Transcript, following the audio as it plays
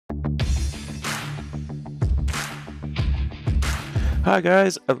Hi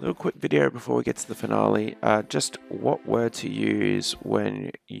guys, a little quick video before we get to the finale. Just what word to use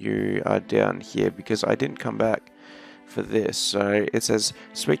when you are down here, because I didn't come back for this. So it says,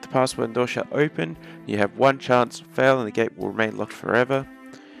 speak the password and door shall open. You have one chance to fail and the gate will remain locked forever.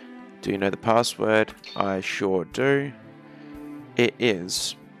 Do you know the password? I sure do. It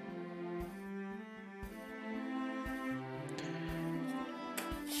is...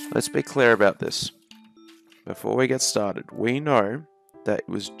 Let's be clear about this. Before we get started, we know that it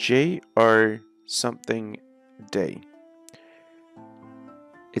was G-O something D.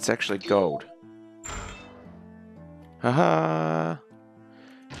 It's actually gold. Haha!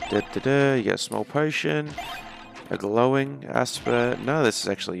 Da-da-da, you get a small potion, a glowing asper. None of this is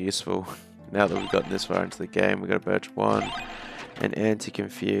actually useful. Now that we've gotten this far into the game, we've got a birch 1, an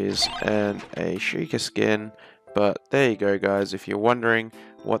anti-confuse, and a Shrieker skin. But there you go, guys. If you're wondering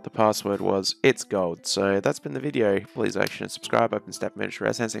what the password was, it's gold. So that's been the video. Please like, share, and subscribe. I've been Step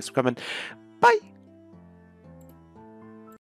Manager. Thanks for coming. Bye!